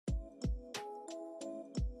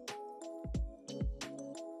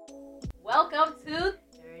Welcome to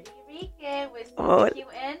Dirty Weekend with Oh, Susie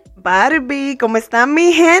and Barbie, ¿cómo están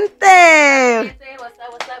mi gente?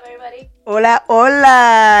 What's up, everybody? Hola,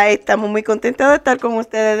 hola. Estamos muy contentos de estar con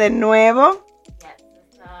ustedes de nuevo. Yes,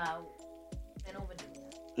 it's been overdue.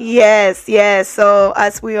 Yes. So,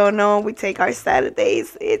 as we all know, we take our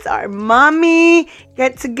Saturdays. It's our mommy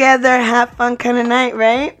get together, have fun kind of night,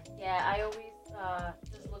 right? Yeah, I always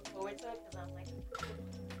just look forward to it because I'm like,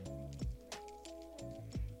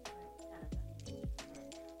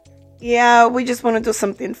 Yeah, we just want to do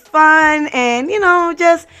something fun and,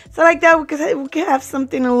 just so like that we can have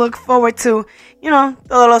something to look forward to.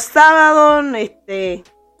 Todos los sábados,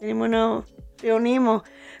 nos reunimos.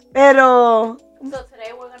 Pero, so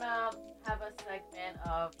today we're gonna have a segment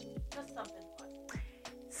of just something fun.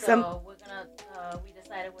 So we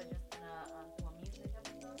decided we're just gonna do a music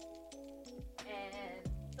episode and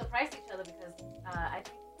surprise each other because I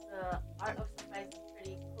think the art of surprise is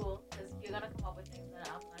pretty cool because you're gonna come up with things that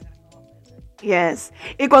I'm not gonna come up with. yes.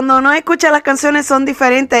 Y cuando uno escucha las canciones son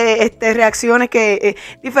diferentes reacciones que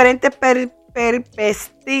diferentes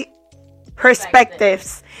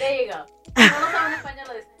perspectives. There you go. No lo saben en español,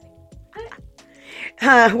 lo dicen en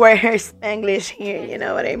inglés. Where's English here, you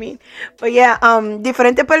know what I mean? But yeah,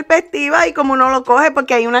 diferentes perspectivas y como uno lo coge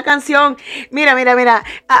porque hay una canción. Mira.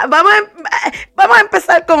 Vamos a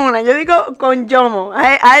empezar con una. Yo digo con Yomo.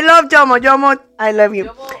 I love Yomo. Yomo, I love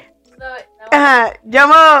you.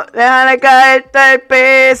 Yomo, déjale caerte el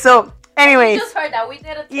peso. Anyways. We just heard that. We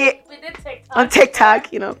did TikTok. On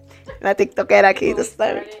TikTok, la TikTokera aquí, tú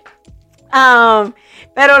sabes.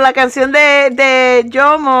 Pero la canción de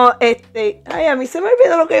Yomo, ay, a mí se me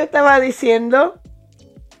olvidó lo que yo estaba diciendo.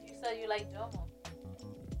 You said you like Yomo.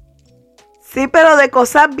 Sí, pero de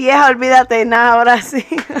cosas viejas, olvídate, nada, ahora sí.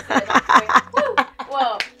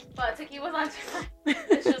 Well, but Tiki was on time.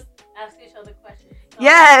 Let's just ask each other questions. So,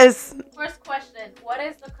 Yes. First question, what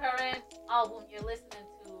is the current album you're listening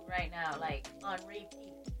to right now, like on repeat?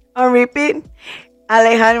 On repeat,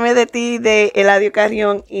 Alejarme de ti de Eladio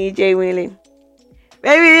Carrión y Jay Willing.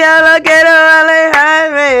 Baby, yo no quiero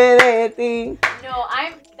alejarme de ti. No,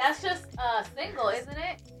 that's just a single, isn't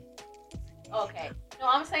it? Okay. No,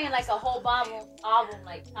 I'm saying like a whole album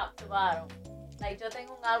like top to bottom. Like yo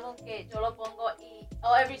tengo un álbum que yo lo pongo y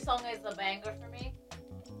every song is a banger for me.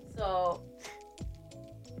 So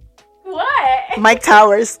what? Mike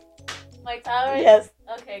Towers. Mike Towers? Yes.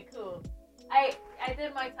 Okay, cool. I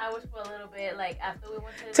did Mike Towers for a little bit, like after we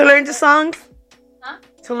went To learn the songs? Huh?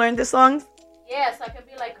 To learn the songs? Yeah, so I could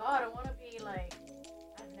be like, oh, I don't want to be like,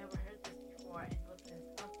 I've never heard this before and go to this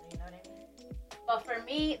company, you know what I mean? But for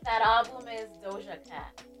me, that album is Doja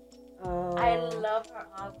Cat. Oh. I love her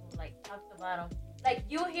album, like top to bottom. Like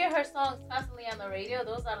you hear her songs constantly on the radio;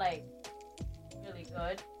 those are like really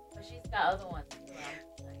good. But she's got other ones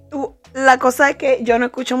too. La cosa es que yo no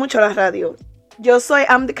escucho mucho la radio.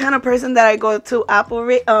 I'm the kind of person that I go to Apple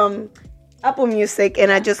Music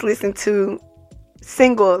and I just listen to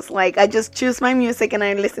singles. Like I just choose my music and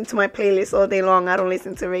I listen to my playlist all day long. I don't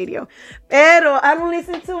listen to radio. Pero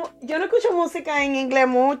yo no escucho música en inglés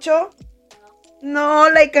mucho. No,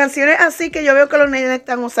 like canciones así que yo veo que los niños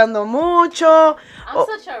están usando mucho. I'm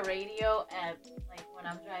such a radio at like when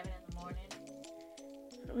I'm driving in the morning.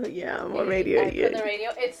 Yeah, I'm a radio. I put the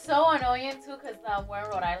radio. It's so annoying too because we're in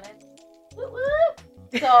Rhode Island. Whoop, whoop.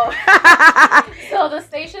 So the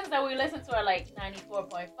stations that we listen to are like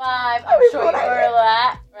 94.5. I'm sure you heard of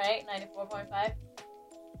that, right? 94.5.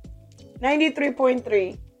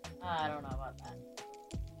 93.3. I don't know about that.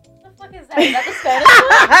 What the fuck is that? Is that the Spanish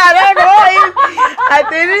one? I don't know. I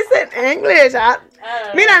think it's in English.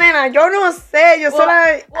 Mira, nena, yo no sé.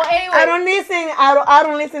 Anyway, I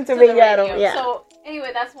don't listen to radio. Yeah. So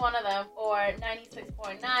anyway, that's one of them. Or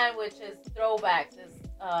 96.9, which is throwbacks, is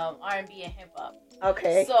R&B and hip hop.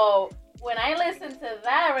 Okay. So when I listen to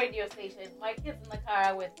that radio station, my kids in the car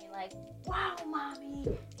are with me like, wow, mommy,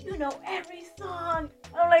 you know every song.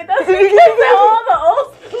 I'm like, that's because they're all the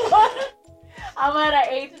old school. I'm at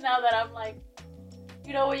an age now that I'm like,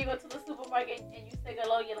 when you go to the supermarket and you sing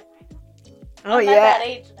along, you're like, I'm at that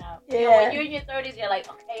age now. Yeah. When you're in your 30s, you're like,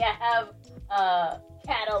 okay, I have a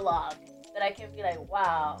catalog that I can be like,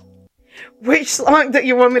 wow. Which song do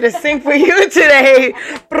you want me to sing for you today?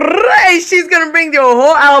 She's gonna bring your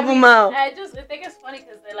whole album out. I think it's funny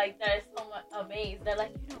because they're so much amazed. They're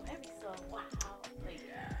like, every song, wow. Like,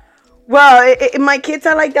 yeah. Well, my kids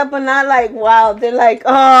are like that, but not like wow. They're like,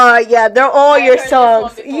 oh yeah, they're all your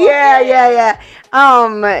songs. Yeah.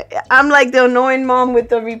 I'm like the annoying mom with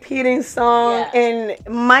the repeating song, and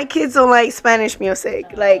my kids don't like Spanish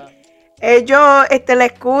music. ellos la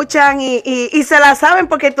escuchan y se la saben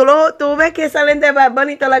porque tú ves que salen de Bad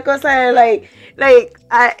Bunny y toda la cosa,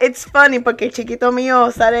 it's funny porque el chiquito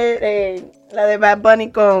mío sale la de Bad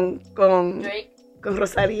Bunny con Drake. con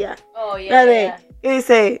Rosalía. Oh, La yeah, de, yeah. y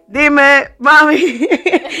dice, dime, mami.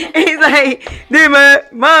 He's like, dime,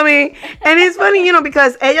 mami. And it's funny,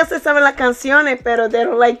 because ellos se saben las canciones, pero they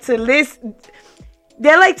don't like to listen.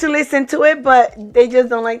 They like to listen to it, but they just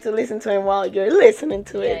don't like to listen to it while you're listening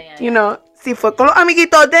to it. Yeah, you know, si fue con los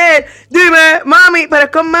amiguitos de él, dime, mami, pero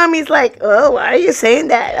con mami, it's like, oh, why are you saying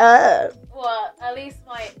that? Well, at least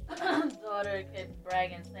my daughter can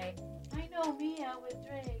brag and say, I know Mia with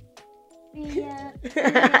Drake. Mia.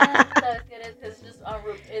 That's good. It's just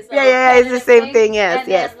it's it's the same thing, yes, and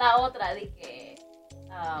yes. then la otra, dije,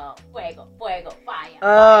 fuego, fire.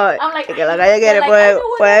 Oh, I'm like, que la calle quiere like,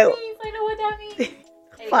 fuego. I know what that means.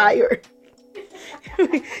 Fire.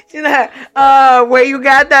 Where you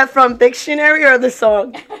got that from, dictionary or the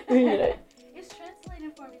song? It's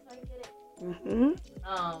translated for me, so I get it. Mm-hmm.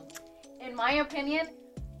 In my opinion,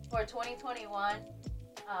 for 2021,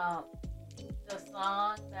 the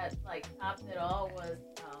song that topped it all was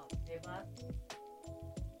Bebas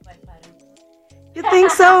by Farruko. You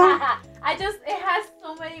think so? It has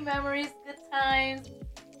so many memories, good times,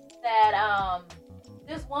 that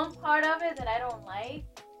there's one part of it that I don't like,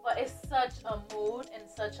 but it's such a mood and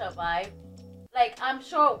such a vibe. Like, I'm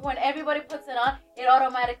sure when everybody puts it on, it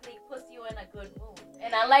automatically puts you in a good mood.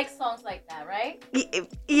 And I like songs like that, right?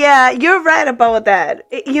 Yeah, you're right about that.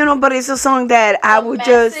 But it's a song that I would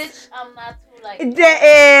just... I'm not too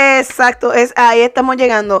Exacto, ahí estamos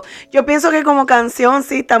llegando. Yo pienso que como canción,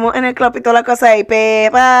 sí, estamos en el club y toda la cosa ahí,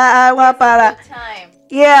 pepa, agua para...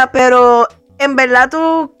 Yeah, pero en verdad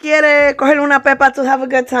tú quieres coger una pepa to have a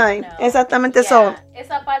good time. No. Exactamente eso.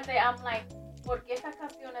 Esa parte, I'm like, ¿por qué estas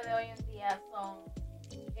canciones de hoy en día son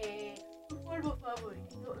tu polvo favorito?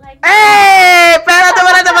 ¡Ey! Espérate.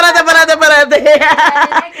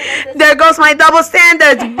 There goes my double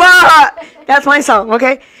standards, but that's my song,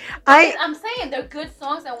 okay? I'm saying they're good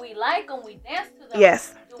songs and we like them, we dance to them.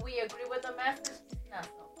 Yes. Do we agree with the message? No.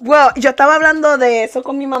 Well, yo estaba hablando de eso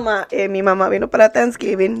con mi mamá. Mi mamá vino para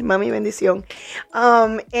Thanksgiving, mami bendición.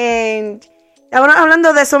 And estábamos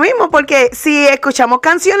hablando de eso mismo, porque si escuchamos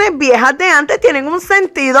canciones viejas de antes, tienen un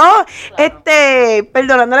sentido, claro.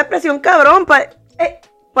 Perdonando la expresión cabrón,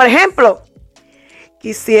 por ejemplo,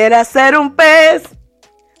 quisiera ser un pez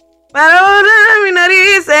para borrar mi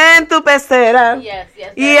nariz en tu pecera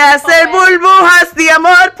y hacer burbujas de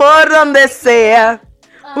amor por donde sea.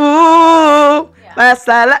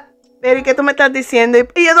 Pasarla. Pero ¿y qué tú me estás diciendo?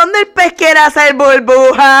 ¿Y dónde el pez quiere hacer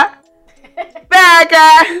burbuja? Ve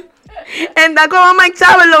acá. Anda como Mike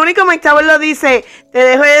Towers, lo único Mike Towers lo dice, te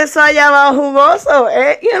dejo eso allá abajo jugoso,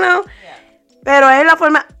 Pero es la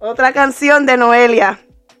forma, otra canción de Noelia.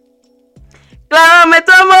 Clávame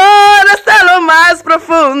tu amor hasta lo más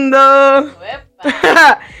profundo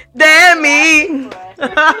de mí.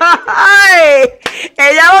 Ay,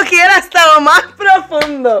 ella lo quiere hasta lo más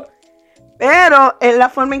profundo. Pero es la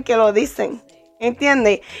forma en que lo dicen.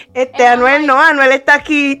 ¿Entiendes? Anuel no, Anuel está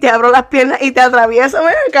aquí, te abro las piernas y te atravieso,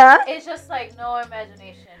 ven acá. It's just like no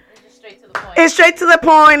imagination. It's just straight to the point. It's straight to the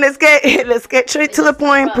point. Let's get straight to the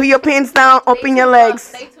point. Put your pants down, open your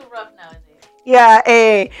legs. They too rough nowadays.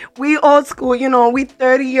 Yeah, we old school, we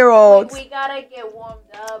 30-year-olds. We gotta get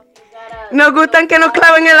warmed up. Nos gustan que nos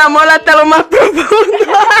claven el amor hasta lo más profundo.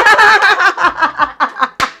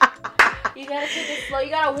 You gotta take it slow. You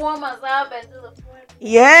gotta warm us up and do the point.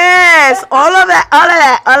 Yes, all of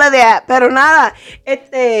that. Pero nada,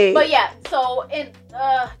 But yeah, so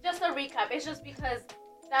just a recap. It's just because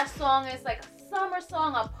that song is like a summer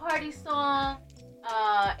song, a party song.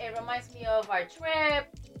 It reminds me of our trip.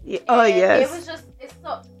 Yeah. Oh, yes. It was just, it's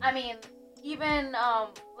so, I mean, even,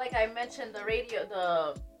 like I mentioned, the radio,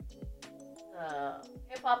 the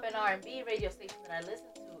hip-hop and R&B radio station that I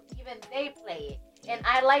listen to, even they play it. And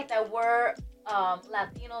I like that we're,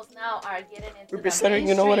 Latinos now are getting into representing,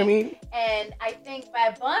 you know what I mean? And I think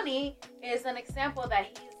Bad Bunny is an example that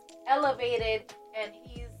he's elevated and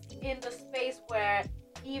he's in the space where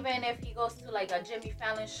even if he goes to like a Jimmy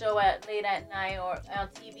Fallon show late at night or on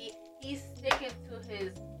TV, he's sticking to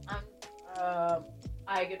his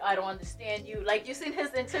I don't understand you. Like you seen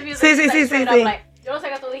his interviews. Sí. Like, yo no sé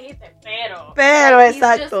qué tú dijiste, pero like, he's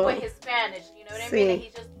exacto. just with his Spanish, you know what I mean? And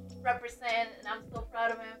he's just representing, and I'm so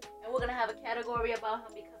proud of him. And we're gonna have a category about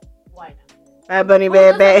him because why not? Bad Bunny, Who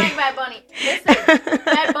doesn't bebé. like Bad Bunny? Listen,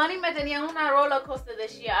 Bad Bunny me tenía en una roller coaster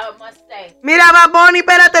this year, I must say. Mira, Bad Bunny,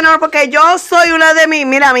 espérate, no, porque yo soy una de mis.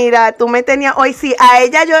 Mira, tú me tenías hoy sí. A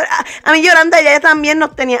ella, a mí llorando, ella también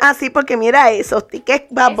nos tenía así, porque mira esos tickets,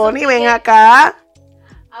 Bad Esos Bunny, ven tickets. acá.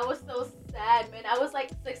 I was so sad, man. I was like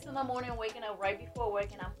 6 in the morning waking up right before work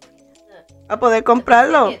and I'm looking at A poder the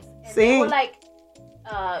comprarlo. tickets. And they Sí. were like,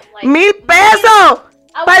 ¡1,000 pesos!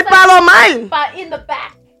 I was Para el like, Palomar. but in the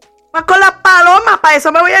back. Va con las palomas, para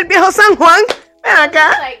eso me voy al viejo San Juan. Ven I was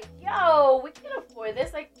acá. like, yo, we can afford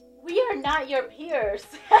this. Like, we are not your peers.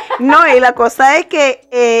 No, y la cosa es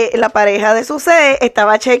que la pareja de Sucede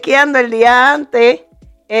estaba chequeando el día antes.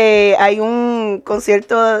 Hay un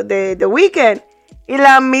concierto de The Weeknd. Y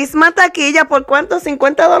la misma taquilla, ¿por cuánto?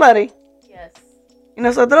 $50. Yes. Y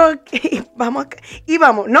nosotros íbamos.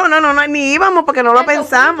 No, ni íbamos porque no lo And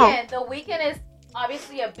pensamos. The Weeknd is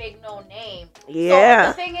obviously a big no name.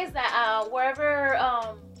 Yeah. So the thing is that wherever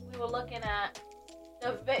we were looking at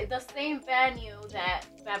the same venue that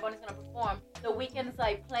Bad Bunny's gonna perform, the Weeknd's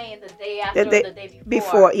like playing the day after or the day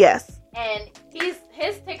Before, yes. And his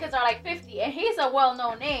tickets are like 50, and he's a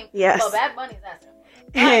well-known name. Yes. But Bad Bunny's asking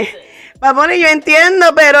for prices. Bad Bunny, yo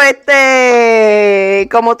entiendo, pero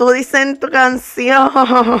como tú dices en tu canción.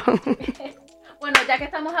 Bueno, ya que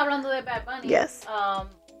estamos hablando de Bad Bunny, Yes.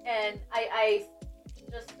 and I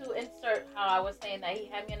just to insert how I was saying that he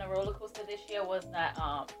had me in a roller coaster this year was that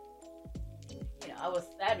I was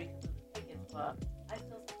sad because of the tickets, but I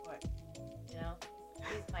still support.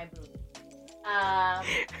 He's my boo.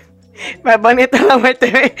 Bad Bunny hasta la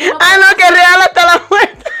muerte. No, No, que real hasta la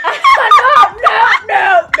muerte.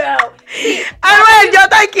 no. Anuel, yo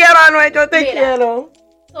te quiero, Anuel, yo te Mira. quiero.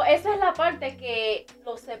 So, esa es la parte que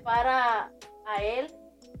lo separa a él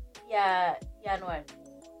y a Anuel.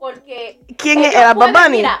 Porque ¿Quién ellos era Bad pueden-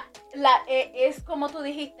 Bunny? Mira, es como tú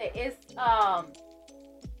dijiste, es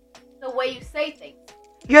the way you say things.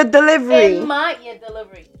 Your delivery. Your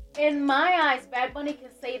delivery. In my eyes, Bad Bunny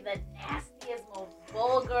can say the nastiest, most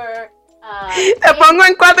vulgar. Te pongo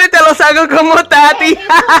en 4 y te lo saco como Tati. It's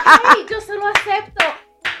okay, yo se lo acepto.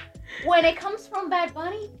 When it comes from Bad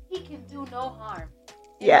Bunny, he can do no harm.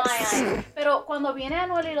 In Yes. my eyes. Pero cuando viene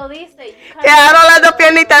Anuel y lo dice, you Te abro las dos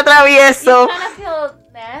piernitas travieso. You kind of feel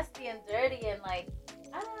nasty and dirty and like,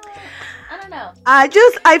 I don't know. I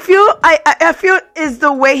feel it's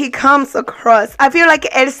the way he comes across. I feel like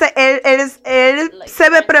él se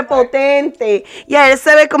ve prepotente. Y él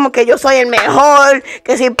se ve como que yo soy el mejor.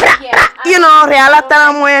 Que si, real hasta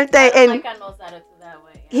la muerte. I don't And like Anuel's attitude that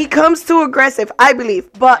way. he comes too aggressive, I believe.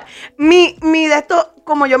 But mi de esto,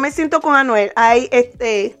 como yo me siento con Anuel,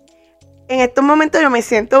 en estos momentos yo me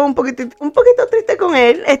siento un poquito triste con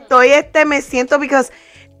él. Me siento because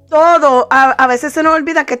todo, a veces se nos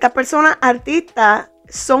olvida que estas personas artistas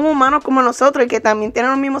son humanos como nosotros y que también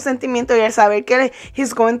tienen los mismos sentimientos, y el saber que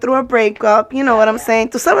he's going through a breakup, you know what I'm saying.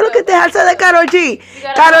 ¿Tú sabes lo que es dejarse de Karol G?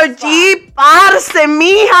 Karol G, parce,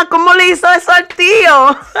 mija, ¿cómo le hizo eso al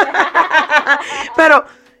tío? Pero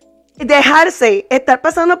dejarse, estar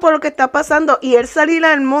pasando por lo que está pasando y él salir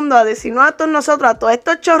al mundo a decirnos a todos nosotros, a todos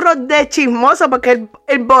estos chorros de chismosos, porque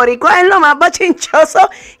el boricua es lo más bochinchoso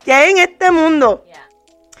que hay en este mundo. Yeah.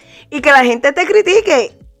 Y que la gente te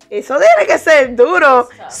critique, eso tiene que ser duro.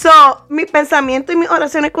 So, mi pensamiento y mis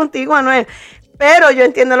oraciones contigo, Anuel. Pero yo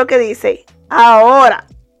entiendo lo que dice. Ahora,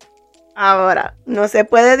 no se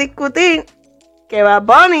puede discutir que Bad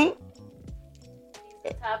Bunny,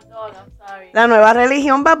 He's the top dog, I'm sorry. la nueva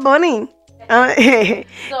religión Bad Bunny. Ese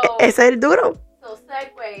es el duro. So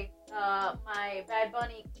segue, my Bad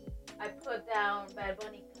Bunny, I put down Bad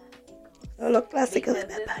Bunny clásicos. Los clásicos de Because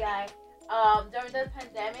Bad this Bunny. guy, during the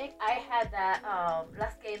pandemic, I had that,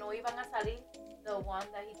 las que no iban a salir, the one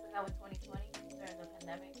that he took out in 2020 during the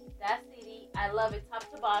pandemic. That CD, I love it top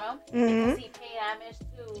to bottom, because he paid homage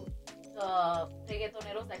to the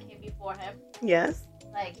reggaetoneros that came before him. Yes.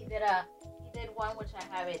 Like he did one which I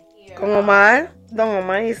have it here. Con Omar, Don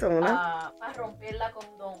Omar hizo una. Para romperla con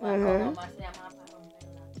Don Omar. Ujú. Con Omar se llama Para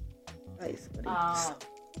romperla. Ay, sorry.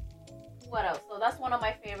 What else? So that's one of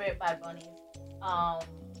my favorite Bad Bunnies.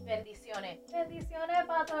 Bendiciones. Bendiciones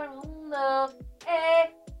para todo el mundo.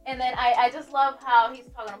 And then I just love how he's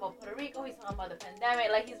talking about Puerto Rico. He's talking about the pandemic.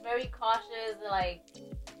 Like he's very cautious. Like,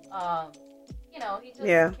 he just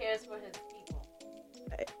cares for his people.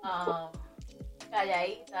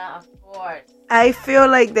 Calladita, of course. I feel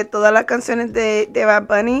like de todas las canciones de Bad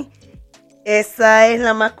Bunny, esa es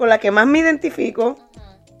la más con la que más me identifico.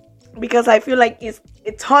 Because I feel like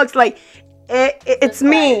it talks like it's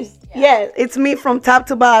me. Yeah. Yes, it's me from top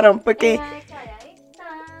to bottom. Porque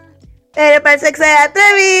Pero parece que sea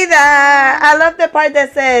atrevida. I love the part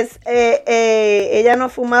that says, ella no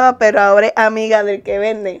fumaba, pero ahora es amiga del que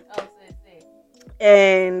vende. Oh, sí, sí.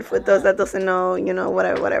 And for those that doesn't know, you know,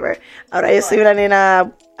 whatever. Ahora yo soy una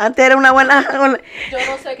nena. Antes era una buena. Yo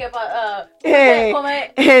no sé qué pasa.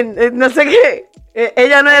 No sé qué.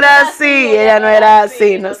 Ella no era así, ella no era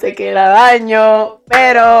así, no sé qué era daño,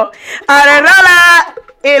 pero ahora rola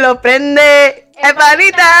y lo prende, es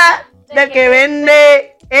panita del que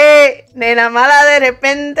vende, nena mala de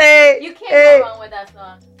repente. You can't go wrong with that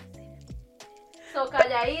song. So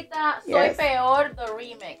Calladita, Soy Yes. Peor, the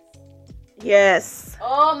remix. Yes.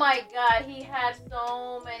 Oh my god, he had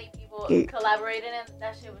so many people Y- collaborating and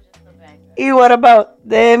that shit was just a banger. Y what about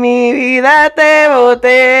de mi vida te boté,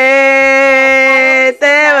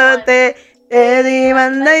 te di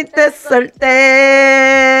banda y te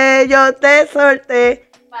solté, yo te solté.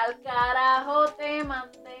 Pa'l carajo te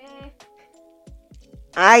mandé.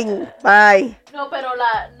 Ay, bye. No, pero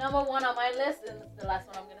la number one on my list is the last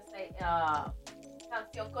one I'm gonna say.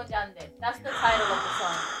 Canción con Yandel. That's the title of the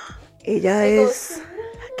song. Ella It goes, es la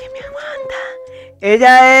que me aguanta.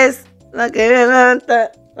 Ella es la que me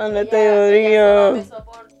aguanta cuando estoy ella solo jodido. me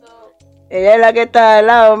soporto. Ella es la que está al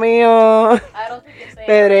lado mío. I don't think it's saying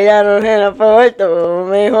Pero ella no se la porto,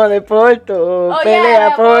 me jode porto, Oh, pelea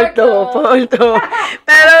yeah, porto. Porto.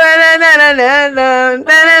 Pero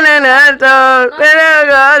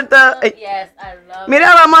Yes, I love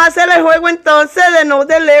mira, vamos a hacer el juego entonces de Know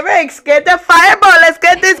the Lyrics. Get the fireball, let's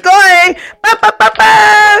get this going. Pa, pa, pa,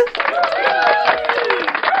 pa.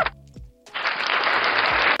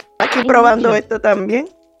 Aquí probando esto también.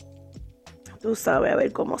 Tú sabes a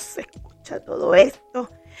ver cómo se escucha todo esto.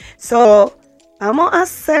 So, vamos a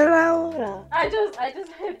hacer ahora. I just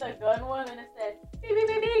hit the gun one and it said beep beep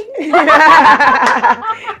beep beep.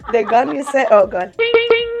 The gun you said, oh gun.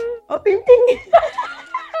 Oh, ping ping.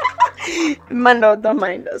 Mando, don't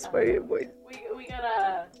mind us for your voice. We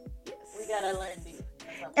gotta learn these.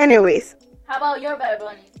 Anyways, How about your Bad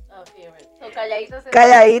Bunny favorite? So Calladita says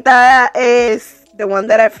Calladita is the one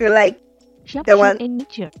that I feel like the one. in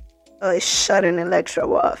nature. Oh, it's shutting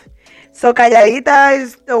Electro off. So Calladita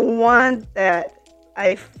is the one that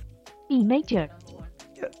I. E major.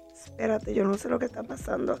 Espérate, yo no sé lo que está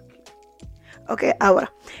pasando aquí. Okay,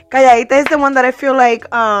 ahora. Calladita is the one that I feel like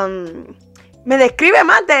me describe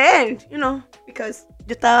más de él, you know, because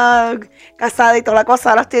yo estaba casada y toda la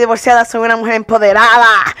cosa, ahora estoy divorciada, soy una mujer empoderada,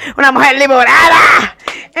 una mujer liberada.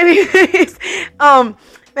 Anyways,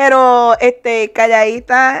 pero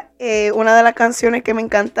Calladita, una de las canciones que me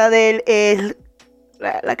encanta de él es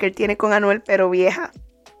la que él tiene con Anuel, pero vieja.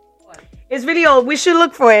 It's really old. We should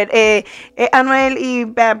look for it. Anuel y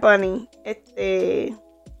Bad Bunny.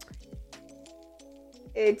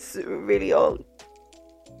 It's really old.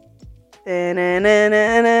 It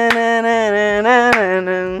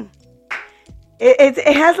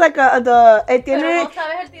has like Pero tiene. no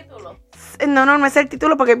sabes el título. No es el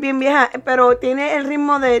título porque es bien vieja, pero tiene el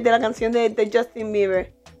ritmo de la canción de Justin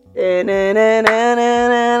Bieber. No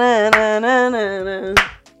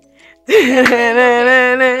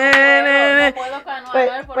puedo con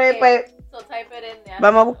Anuel porque so type it in there.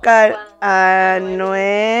 Vamos a buscar a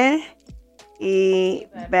Anuel y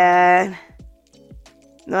Bad.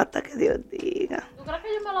 No hasta que Dios diga. ¿Tú crees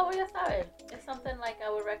que yo me la voy a saber? It's something like I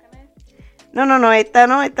would recognize. No, esta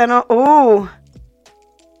no.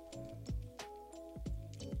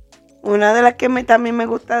 Una de las que también me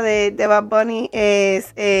gusta de Bad Bunny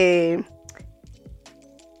es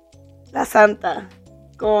La Santa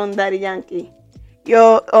con Daddy Yankee. Sí,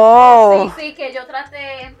 que yo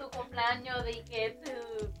traté en tu cumpleaños de que tú...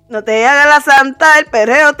 No te hagas la santa, el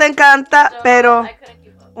perreo te encanta, Yo, pero I couldn't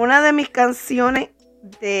keep up. una de mis canciones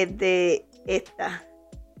de esta,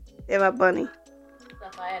 de Bad Bunny.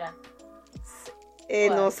 Zafaera. No,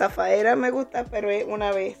 ¿Cuál? Zafaera me gusta, pero es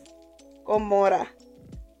una vez con Mora.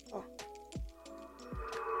 Oh.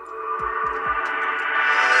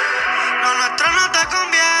 Lo nuestro no te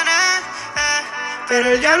conviene, Pero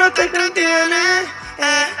el diablo te contiene.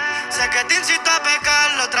 Sé que te incito a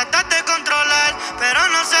pecar, lo tratas de controlar, pero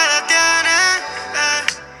no se detiene,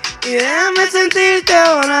 Y déjame sentirte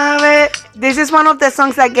una vez. This is one of the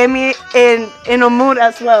songs that get me in a mood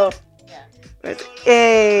as well.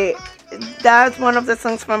 Yeah. That's one of the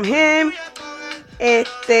songs from him. Lo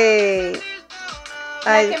que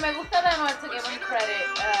me gusta de Anuel, to give him credit,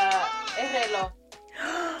 es Reloj.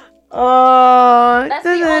 Oh, That's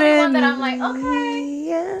the only one that I'm like, okay.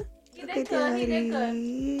 Yeah. He did good.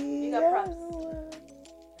 You got props.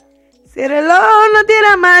 Si el reloj no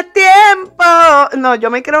tiene más tiempo. No, yo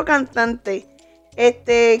me creo cantante.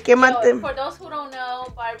 ¿Qué más? So, for those who don't know,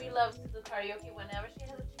 Barbie loves to do karaoke whenever she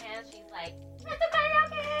has a hands, she's like, "Let's do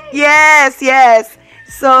karaoke." Yes.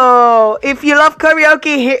 So if you love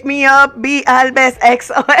karaoke, hit me up. B Alves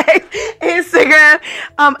XOX Instagram.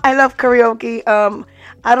 I love karaoke.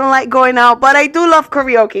 I don't like going out, but I do love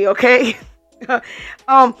karaoke. Okay.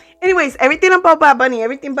 Anyways, everything about Bad Bunny,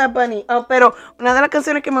 everything Bad Bunny. Pero una de las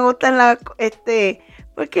canciones que me gusta es la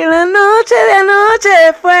porque la noche de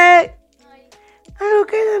anoche fue algo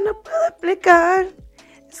que yo no puedo explicar.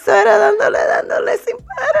 Eso era dándole sin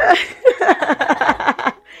parar.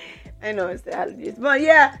 I know it's the allergies, but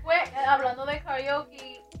yeah. Wait, hablando de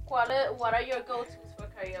karaoke, what are your go-tos for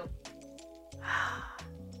karaoke?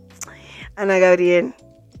 Ana Gabriel.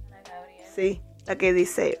 Ana Gabriel. Sí, la que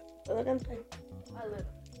dice. ¿Puedo cantar? A little.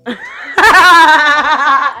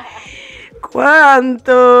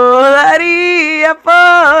 ¿Cuánto daría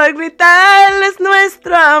por gritarles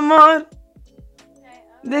nuestro amor?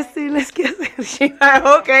 Decirles que hacer.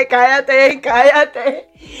 Ok, cállate.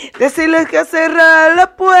 Decirles que cerrar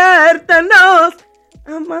la puerta. Nos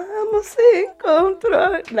amamos sin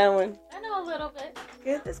control. That one. I know a little bit.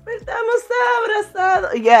 Que despertamos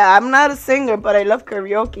abrazados. Yeah, I'm not a singer, but I love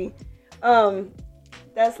karaoke.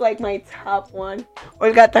 That's like my top one.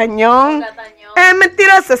 Olga Tañón. Es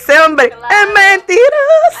mentiroso ese hombre. Claro. Es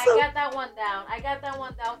mentiroso. I got that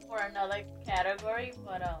one down for another category,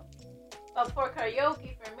 but for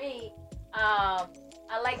karaoke for me, I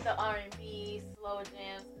like the R&B slow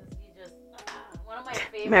jams because you just one of my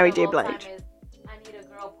favorites. Mary J. of all Blige. time is "I Need a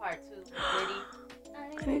Girl" Part 2 with Diddy.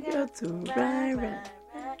 I need a girl to ride.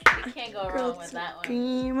 You can't go Girl wrong with to that one.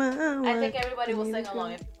 be my I think wife. everybody will sing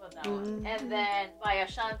along if you put that one. And then by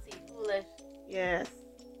Ashanti, "Foolish." Yes.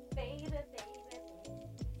 Baby.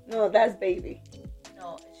 No, that's Baby.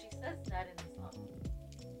 No, she says that in the song.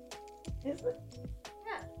 Is it?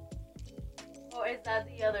 Yeah. Or is that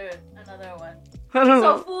another one? I don't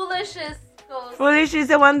So know. "Foolish" goes. Foolish is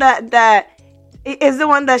the one that is the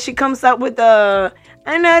one that she comes out with the.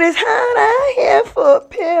 I know it's hot out here for a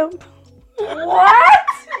pimp. What?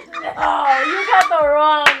 No, you got the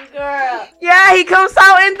wrong girl. Yeah, he comes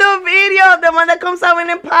out in the video. The one that comes out in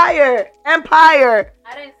Empire. I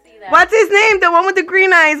didn't see that. What's his name? The one with the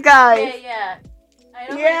green eyes guy. Yeah. I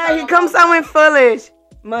know Yeah, he comes out in Foolish.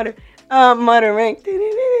 Muttering.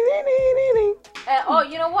 Oh,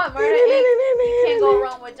 you know what? Murder Inc. You can't go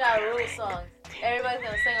wrong with Ja Rule songs. Everybody's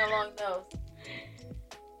gonna sing along those.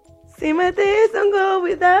 See, my days don't go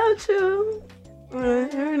without you.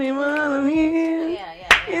 Hurting while I'm here. Yeah.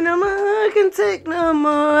 You know my heart can take no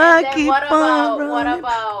more. And I then keep what on about running.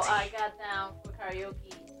 I got down for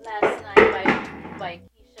karaoke last night by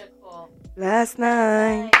Keisha Cole. Last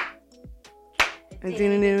night, I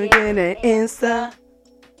didn't even get an Insta.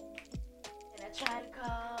 And I tried to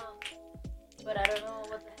call, but I don't know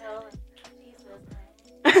what the hell Jesus.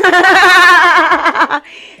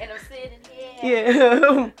 And I'm sitting here.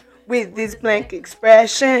 Yeah, with this blank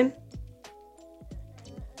expression.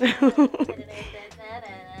 See,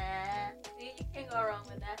 you can't go wrong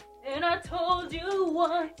with that. And I told you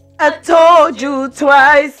once. I told you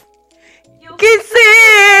twice. You Can see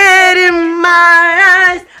it in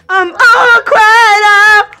my eyes. I'm all cried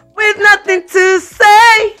out with nothing to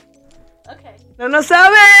say. Okay. No nos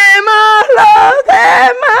sabemos los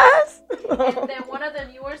demás. And then one of the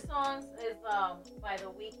newer songs is by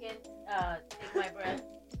The Weeknd, "Take My Breath."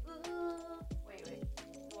 Ooh, wait.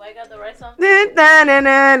 Do I got the right song? That's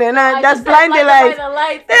Just said Blinding Blinded Lights. by the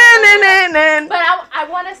Lights. But But I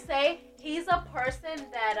want to say he's a person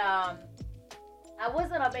that I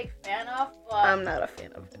wasn't a big fan of, but I'm not a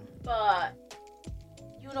fan of him. but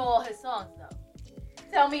you know all his songs though.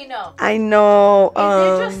 Tell me no. I know.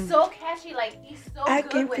 They're just so catchy. Like he's so I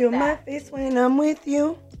good can with feel my that. face when I'm with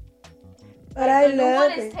you. But Like, I the new love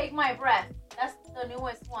one is it. "Take My Breath." That's the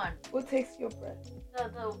newest one. Who takes your breath? The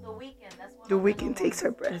Weeknd. That's one. The of Weeknd new takes ones.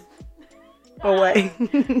 her breath away.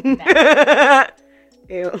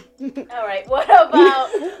 Ew. All right. What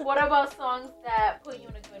about songs that put you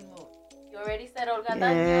in a good mood? You already said Olga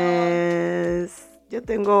Tañón. Yes. Yo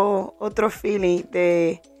tengo otro feeling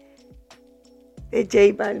de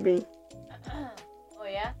J Balvin. Oh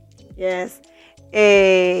yeah. Yes.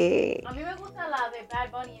 A mí me gusta la de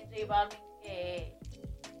Bad Bunny y J Balvin que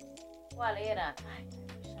 ¿cuál era? Ay, I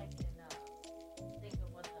wish I could think of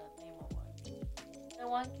what the name was. The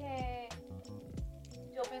one que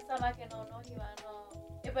yo pensaba que no iba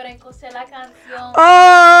pero encontré la canción.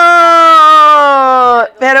 Oh,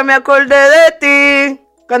 pero me acordé de ti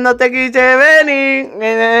cuando te quise venir.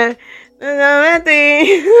 De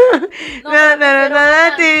ti.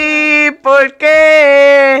 De ti. ¿Por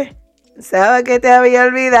qué? Pensaba que te había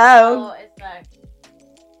olvidado. Oh, exacto.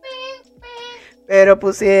 pero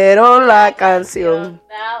pusieron la canción.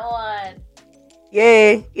 That one.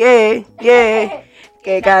 Yeah, yeah, yeah.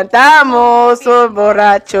 Que cantamos un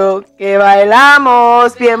borracho, que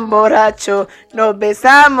bailamos bien borracho, nos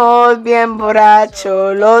besamos bien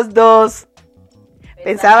borracho, los dos.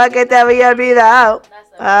 Pensaba que te había olvidado.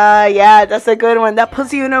 Yeah, that's a good one. That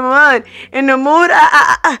puts you in the mood. In the mood.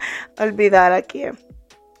 Olvidar aquí.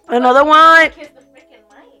 Another one.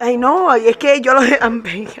 I know, es que yo lo...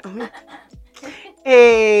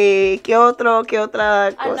 ¿Qué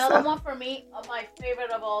otra cosa? Another one for me, my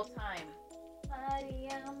favorite of all time.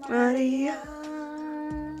 María.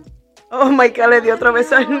 Oh my God, le dio otro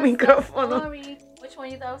beso al micrófono. Which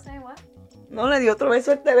one you thought was saying what? No, le dio otro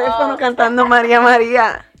beso al teléfono cantando María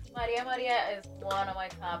María. María María is one of my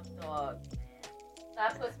top dogs, man.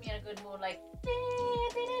 That puts me in a good mood, like.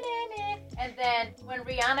 And then when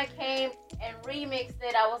Rihanna came and remixed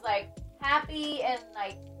it, I was like happy and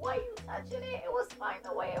like, why are you touching it? It was fine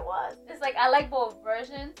the way it was. It's like I like both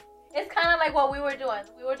versions. It's kind of like what we were doing.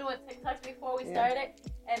 We were doing TikTok before we started,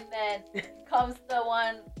 and then comes the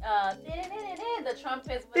one, the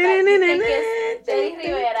trumpets with that. You think it's Jenny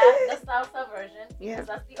Rivera, the salsa version, because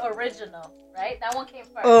that's the original, right? That one came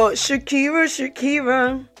first. Oh, Shakira.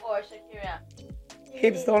 Or Shakira.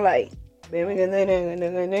 Hips don't lie.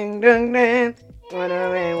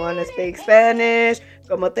 Wanna speak Spanish.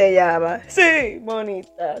 ¿Cómo te llamas? Sí,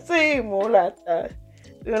 bonita. Sí, mulata.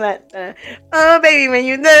 Oh, baby, when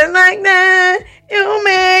you dance like that, you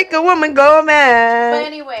make a woman go mad. But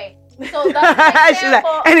anyway, so that's an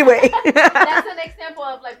example. Anyway. That's an example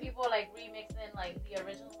of like people like remixing like the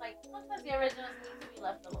originals. Like sometimes the originals need to be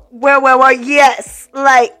left alone. Well, yes.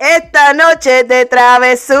 Like esta noche de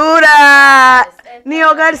travesura. Yes,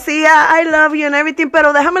 Nio García, I love you and everything,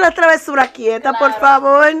 pero déjame la travesura quieta, por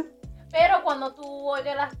favor. Pero cuando tú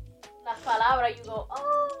oyes las palabras, you go,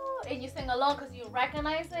 oh, and you sing along because you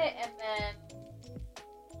recognize it, and then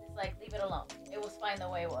it's like, leave it alone. It was fine the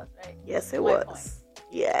way it was, right? Yes, it was.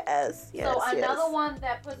 Yes. So another one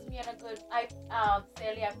that puts me in a good,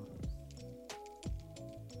 Celia Cruz.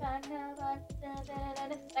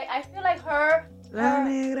 Like I feel like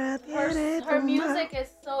her music is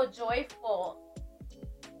so joyful.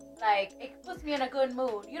 Like it puts me in a good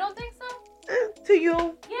mood. You don't think so? To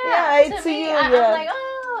you? Yeah, to me, you. I'm like,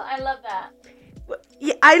 oh, I love that.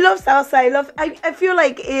 Yeah, I love salsa. I feel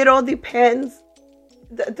like it all depends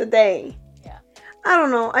the day. Yeah. I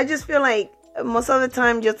don't know. I just feel like most of the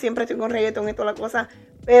time yo siempre estoy con reggaeton y toda la cosa.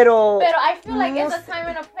 Pero I feel like it's a time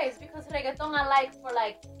and a place because reggaeton I like for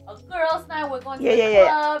like a girls' night. We're going to the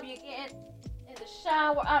club. You get in the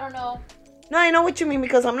shower. I don't know. No, I know what you mean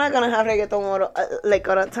because I'm not gonna have reggaeton all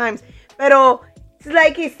the times. Pero it's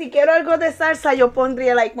like si quiero algo de salsa, yo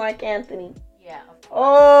pondría like Mark Anthony. Yeah. Of course.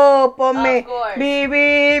 Oh, ponme. Of course.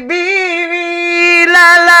 Bibi,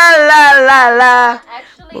 la.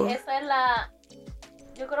 Actually, esa es la.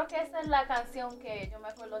 Yo creo que esa es la canción que yo me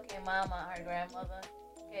acuerdo que Mama, her grandmother,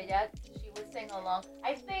 que ella, she would sing along.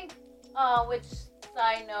 I think, which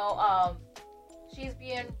side note, she's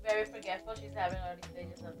being very forgetful. She's having early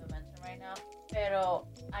stages of dementia right now. Pero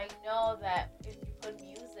I know that if you put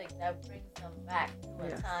music, that brings them back to a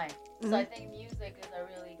time. So I think music is a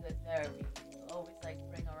really good therapy to always like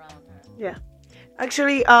bring around her. Yeah.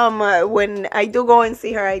 Actually, when I do go and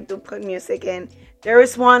see her, I do put music in. There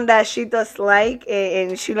is one that she does like,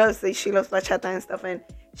 and she loves bachata and stuff, and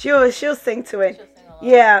she'll sing to it. She'll sing along.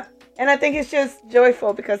 Yeah, and I think it's just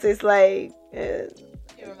joyful because it's like. She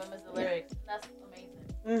remembers the lyrics. That's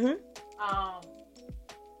amazing.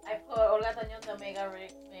 I put Olga Tañón the Mega Remix.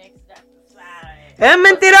 Es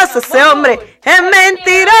mentiroso ese hombre, es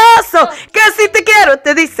mentiroso. Que si te quiero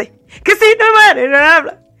te dice, que si no muere no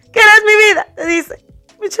habla, que eres mi vida te dice.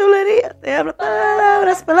 Mi chulería te habla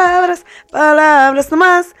palabras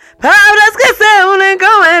nomás, palabras que se unen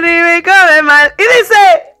como arriba y como mal. Y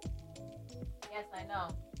dice, yes, I know.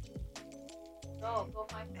 Go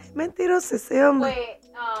find it. Es mentiroso ese hombre. Wait,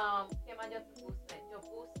 ¿qué más yo te puse? Yo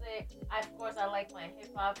puse, of course I like my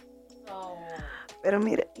hip hop, so. Pero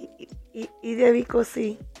mira, y de Vico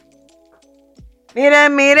sí.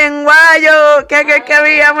 Miren, guayo, que aquel que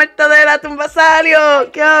había muerto de la tumba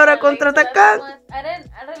salió, que ahora contraatacan. I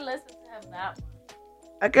didn't listen to him that one.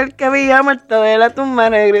 Aquel que había muerto de la tumba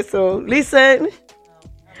regresó. Listen.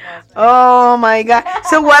 Oh my God.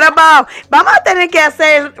 So what about? Vamos a tener que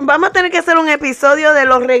hacer un episodio de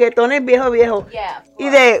los reggaetones viejos. Yeah. Y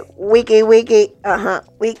de wiki. Wiki.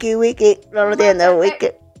 No lo entiendo,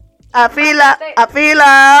 wiki.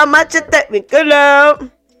 Afila, machete, Mikelo.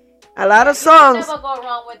 A lot of songs. You never go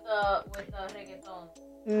wrong with the reggaeton.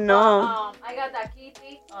 No. I got that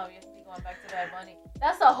Kitty, obviously going back to Bad Bunny.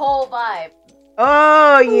 That's a whole vibe.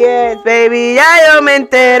 Oh, yes, baby, ya yo me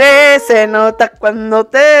enteré. Se nota cuando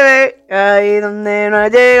te ve. Ahí donde no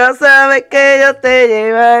llego, sabes que yo te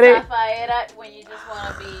llevaré. Rafaela, when you just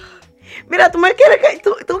wanna be. Mira, tú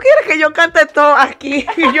quieres que yo cante todo aquí.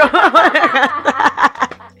 Y yo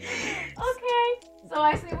Okay, so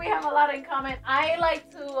I see we have a lot in common. I like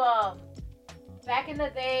to, back in the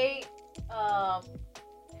day,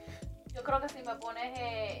 yo creo que si me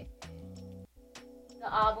pones the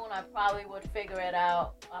album, I probably would figure it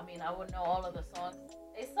out. I mean, I would know all of the songs.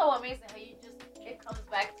 It's so amazing how it comes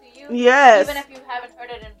back to you. Yes. Even if you haven't heard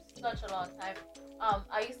it in such a long time.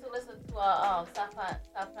 I used to listen to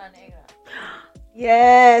Safra Negra.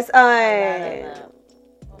 Yes. Oh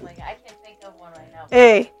my God, I can't think of one right now.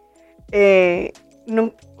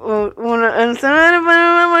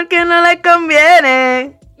 Amor que no le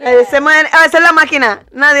conviene. Nadie se muere. Esa es la máquina.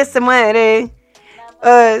 Nadie se muere.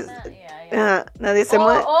 Nadie se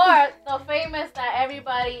muere. Or the famous that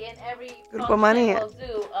everybody in every Grupo Manía will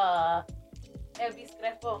do, Elvis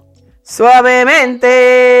Crespo. Suavemente,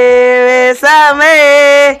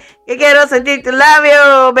 bésame, que quiero sentir tus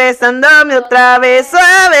labios besándome otra vez.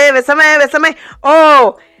 Suave, bésame, bésame.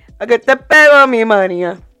 Oh, a que te pego mi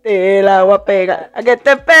manía, te la voy a pegar. A que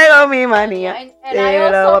te pego mi manía, And te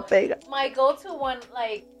la voy a pegar. My go-to when,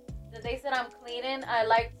 like, the days that I'm cleaning, I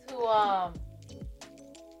like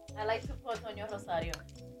to put Toño Rosario.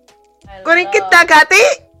 Coriquita Cati,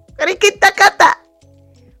 Coriquita Cata.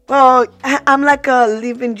 Well, I'm like a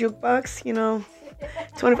living jukebox,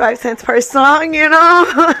 25 cents per song,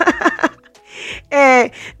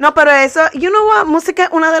 no, pero eso, you know what, música es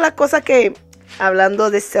una de las cosas que, hablando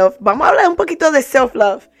de vamos a hablar un poquito de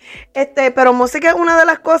self-love, pero música es una de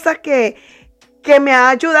las cosas que me ha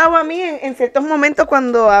ayudado a mí en ciertos momentos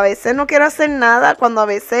cuando a veces no quiero hacer nada, cuando a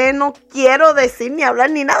veces no quiero decir ni hablar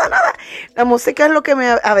ni nada. La música es lo que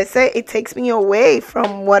a veces, it takes me away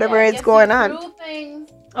from whatever is going on.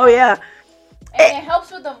 Oh, yeah. And it helps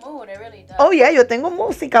with the mood, it really does. Oh, yeah, yo tengo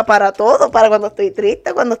música para todo, para cuando estoy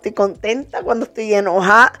triste, cuando estoy contenta, cuando estoy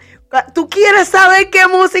enojada. ¿Tú quieres saber qué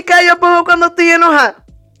música yo pongo cuando estoy enojada?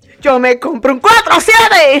 Yo me compro un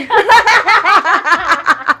 4-7.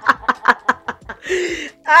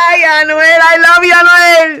 Ay, Anuel, I love you,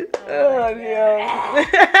 Anuel. Oh, Dios.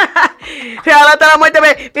 Regálate la muerte.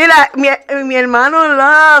 Mira, mi hermano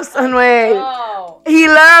loves Anuel. Oh. He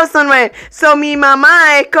loves Anuel. So mi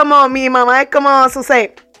mamá es como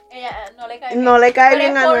Susé. Ella no le cae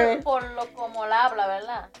bien a Anuel. Anuel. Por lo como la habla,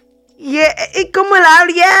 ¿verdad? Y como él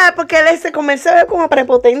habla, porque él se ve como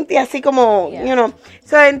prepotente, así como, Yeah.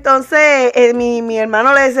 So, entonces, mi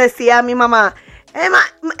hermano le decía a mi mamá,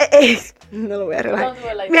 no lo voy a relajar. Don't do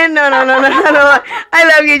it like Bien, no. I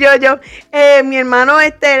love you, yo. Mi hermano le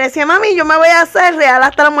decía, mami, yo me voy a hacer real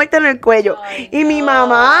hasta la muerte en el cuello. Ay, Y mi no.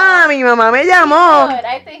 mamá me llamó.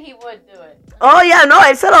 I think he would do it. Oh, ya no,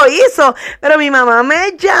 él se lo hizo. Pero mi mamá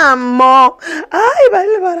me llamó. Ay,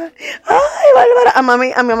 Bárbara. A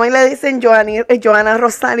mi mamá le dicen Joana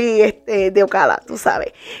Rosali de Ocala, tú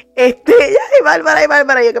sabes. Ay,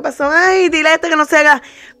 Bárbara. Yo, ¿qué pasó? Ay, dile que no se haga.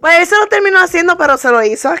 Pues él se lo terminó haciendo, pero se lo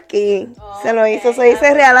hizo aquí. Se lo hizo, se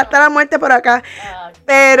dice real hasta la muerte por acá.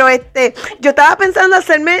 Pero yo estaba pensando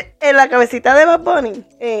hacerme la cabecita de Bad Bunny.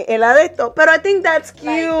 El de esto. Pero I think that's cute.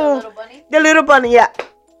 Like the Little Bunny? The Little Bunny, yeah.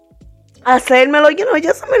 Hacérmelo,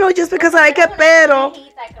 just because I like it, pero.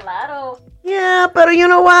 Claro. Yeah, but you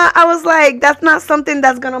know what? I was like, that's not something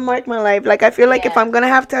that's gonna mark my life. Like, I feel like if I'm gonna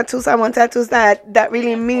have tattoos, I want tattoos that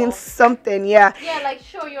really means something, yeah. Yeah, like,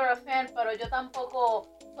 sure, you're a fan, pero yo tampoco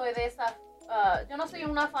soy de esa. Yo no soy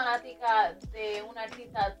una fanática de un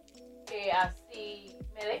artista que así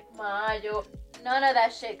me desmayo. None of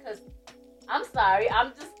that shit, because I'm sorry,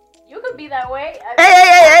 you could be that way.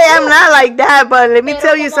 Hey, I'm not like that, but let me Pero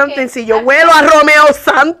tell you como something. que- Si yo huelo a Romeo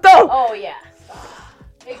Santos. Oh, yeah.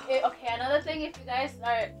 Okay, another thing, if you guys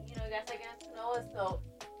are getting to know us, so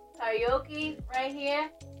Karaoke right here,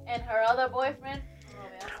 and her other boyfriend,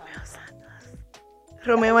 Romeo Santos.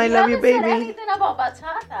 Romeo, I love you, haven't said baby. anything about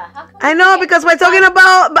bachata. How come I we know, can't because do we're talking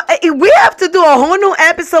about. We have to do a whole new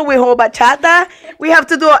episode with whole bachata. We have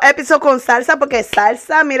to do an episode con salsa, porque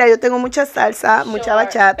salsa, mira, yo tengo mucha salsa, mucha Sure.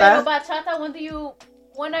 bachata. Pero bachata,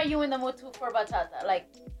 when are you in the mood for bachata? Like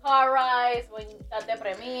car rides, when estás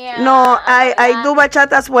deprimida? No, I do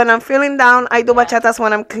bachatas when I'm feeling down. I do bachatas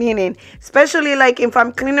when I'm cleaning. Especially like if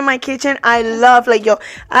I'm cleaning my kitchen, I love like yo,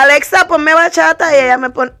 Alexa, ponme bachata y ella me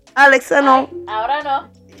pone, Alexa, no. Ay, ahora no.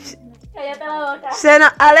 Cállate la boca.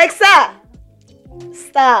 Shena, Alexa,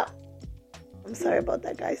 stop. I'm sorry about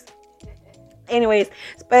that, guys. Anyways,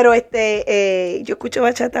 pero yo escucho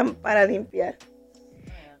bachata para limpiar.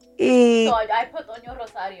 Y, So I put Doña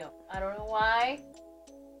Rosario. I don't know why.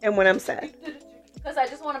 and when I'm sad. Because I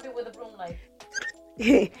just want to be with the broom like.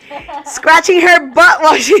 Scratching her butt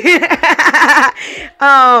while she. We're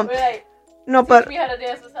like, no, teach but me how to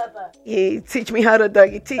dance bachata. yeah, teach me how to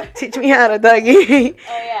Dougie. Teach me how to Dougie.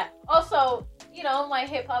 Oh yeah. Also, you know, my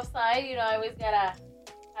hip hop side, you know, I always gotta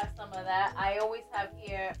have some of that. I always have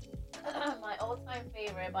here my old time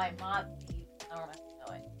favorite by Mod Beat. I don't know if you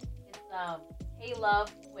know it. It's Hey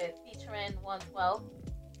Love with featuring 112.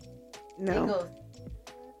 It No. goes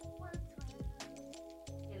 112.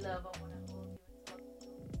 Hey Love, I wanna hold you and talk to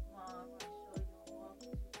you. Come on, I wanna show you more.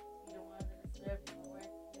 You the one that deserves you more.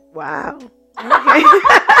 Wow. Okay.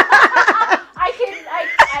 I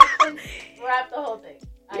can rap the whole thing.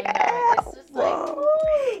 I know. It's just like Whoa.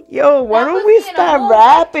 Yo, why That don't was we me in a start mood.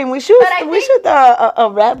 rapping? We should But I think- start a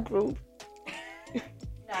rap group.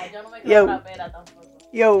 nah, yo no me Yo. creo rapera tampoco.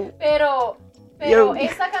 Yo, Pero Yo.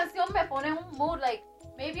 esa canción me pone en un mood like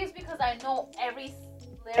maybe it's because I know every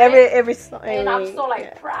lyric every song. and I'm so like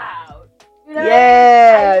yeah. proud. You know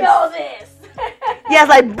Yes. what I mean? I know this. Yes,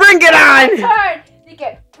 like bring it on. Turn.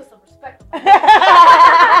 Dije, put some respect on my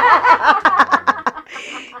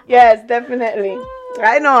Yes, definitely.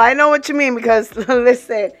 I know what you mean because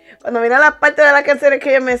listen, cuando viene la parte de la canción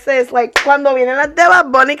que yo me sé, es like cuando viene la de Bad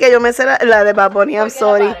Bunny que yo me sé la de Bad Bunny. I'm Forget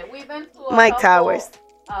sorry. about it. We've been to a Mike couple, Towers.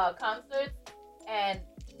 Concerts and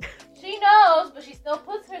she knows, but she still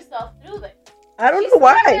puts herself through this. I don't She's know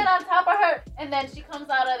screaming why. on top of her, and then she comes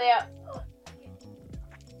out of there.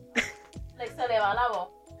 Like se le va la voz.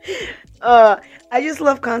 I just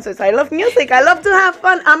love concerts. I love music. I love to have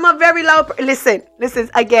fun. I'm a very loud. Listen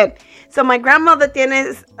again. So my grandmother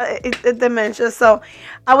tiene dementia. So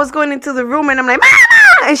I was going into the room and I'm like,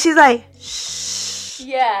 Mama, and she's like, shh.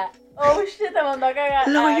 Yeah. Oh shit, te mandó a cagar.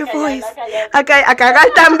 Lower your voice. A callar. A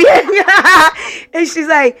cagar también. And she's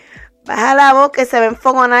like, baja la voz que se ven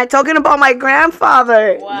fogonar. Talking about my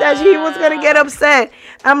grandfather. That he was going to get upset.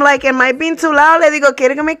 I'm like, am I being too loud? Le digo,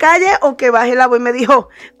 ¿quiere que me calle o que baje la voz? Y me dijo,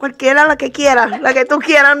 cualquiera la que quiera. La que tú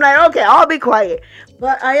quieras. I'm like, okay, I'll be quiet.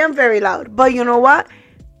 But I am very loud. But you know what?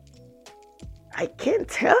 I can't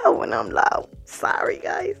tell when I'm loud. Sorry,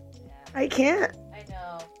 guys. I can't. I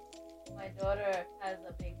know. My daughter has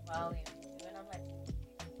a big volume too, and I'm like,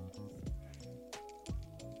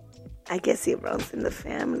 I guess it runs in the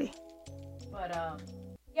family. but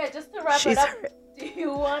yeah, just to wrap She's it up, hurt. do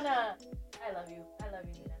you wanna? I love you, Nina.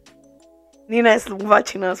 Nina is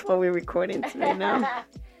watching us while we're recording today now. She's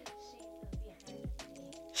behind the scenes.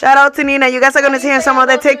 Shout out to Nina. You guys are going to see her in some of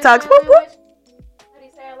the I love you in TikToks. sign Whoop, whoop. language? How do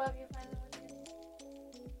you say I love you in sign language?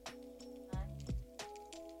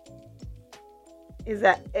 Is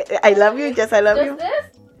that I love you? Just I love Just you? this?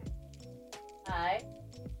 Hi.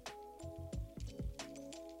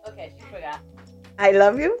 Okay, she forgot. I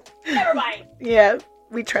love you? Never mind. Yeah,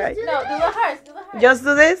 we tried. No, do the hearts. Do the hearts. Just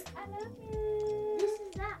do this. I love you. This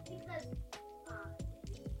is that because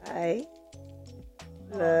I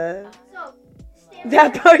love so stands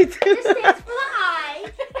that part this too. stands for the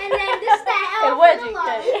I, and then this is the El L for the wedgie.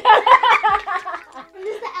 love, and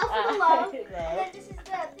this is the L for the love, and then this is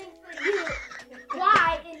the thing for you,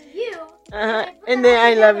 Y and you, And then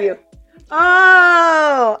I love you.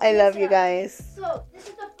 Oh, I love you guys. So this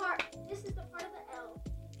is the part. This is the part of the L.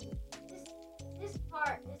 This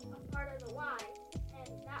part is a part of the Y, and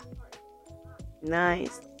that part is the I.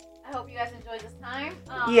 Nice. I hope you guys enjoyed this time.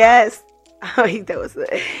 Yes. Oh, that was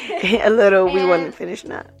a little. We And- wasn't finished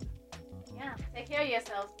now. Yeah, take care of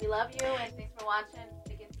yourselves. We love you, and thanks for watching.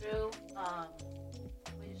 Stick it through.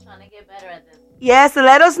 We're just trying to get better at this. Yes,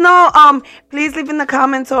 let us know. Please leave in the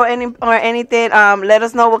comments or anything. Let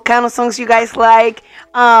us know what kind of songs you guys like.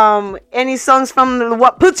 Any songs from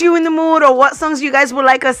what puts you in the mood, or what songs you guys would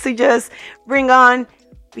like us to just bring on.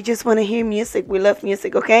 We just want to hear music. We love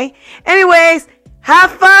music. Okay. Anyways,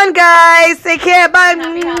 have fun, guys. Take care. Bye.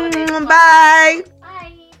 Happy holidays. Bye.